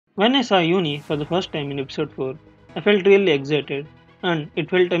When I saw Uni for the first time in episode 4, I felt really excited, and it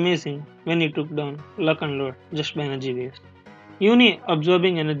felt amazing when he took down Locke and Lode just by energy waves. Uni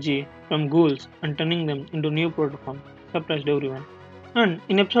absorbing energy from ghouls and turning them into new protoforms surprised everyone. And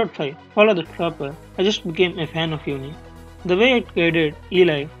in episode 5, Follow the Flopper, I just became a fan of Uni. The way it guided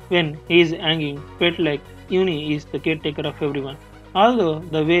Eli when he is hanging felt like Uni is the caretaker of everyone. Although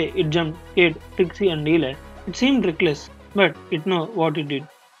the way it jumped scared Trixie and Eli, it seemed reckless, but it knew what it did.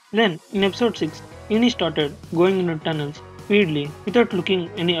 Then, in episode 6, Uni started going into tunnels speedily without looking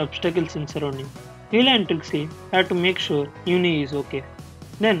any obstacles in surrounding. Eli and Trixie had to make sure Uni is okay.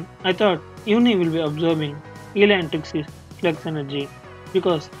 Then, I thought Uni will be absorbing Eli and Trixie's slugs energy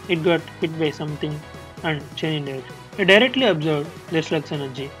because it got hit by something and changed it. It directly absorbed their slugs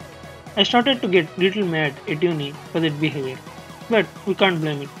energy. I started to get little mad at Uni for that behavior. But we can't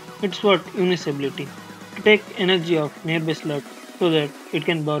blame it. It's what Uni's ability to take energy of nearby slugs so that it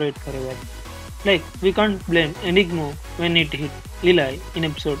can borrow it forever. Like, we can't blame Enigmo when it hit Eli in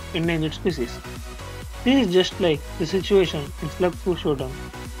episode Endangered Species. This is just like the situation in Slug Showdown,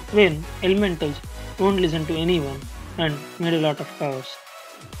 when elementals won't listen to anyone and made a lot of chaos.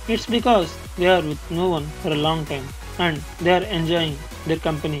 It's because they are with no one for a long time and they are enjoying their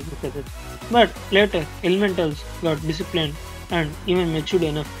company with others. But later, elementals got disciplined and even matured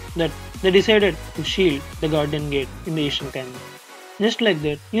enough that they decided to shield the Guardian Gate in the Eastern Canyon. Just like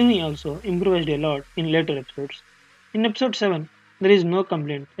that, Uni also improvised a lot in later episodes. In episode 7, there is no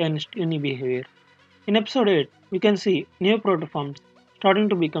complaint against Uni behavior. In episode 8, we can see new protoforms starting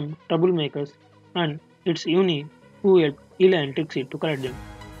to become troublemakers, and it's Uni who helped Eli and Trixie to correct them.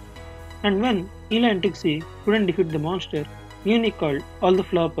 And when Eli and Trixie couldn't defeat the monster, Uni called all the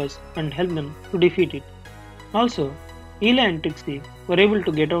floppers and helped them to defeat it. Also, Eli and Trixie were able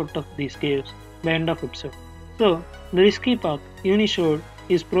to get out of these caves by end of episode. So, the risky path Uni showed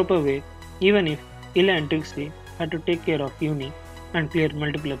is proper way even if Eli and Trixie had to take care of Uni and clear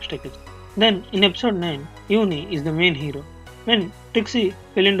multiple obstacles. Then, in episode 9, Uni is the main hero. When Trixie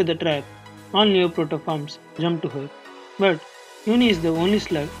fell into the trap, all new protoforms jumped to her. But Uni is the only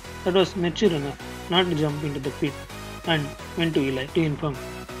slug that was mature enough not to jump into the pit and went to Eli to inform.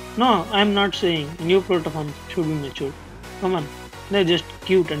 No, I am not saying new protoforms should be matured. Come on, they're just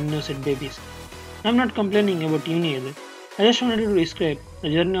cute and innocent babies. I am not complaining about Uni either. I just wanted to describe the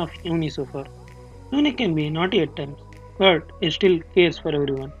journey of Uni so far. Uni can be naughty at times, but it still cares for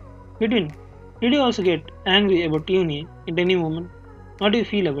everyone. Between, did you also get angry about Uni at any moment? What do you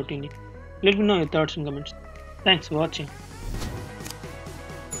feel about Uni? Let me know your thoughts in comments. Thanks for watching.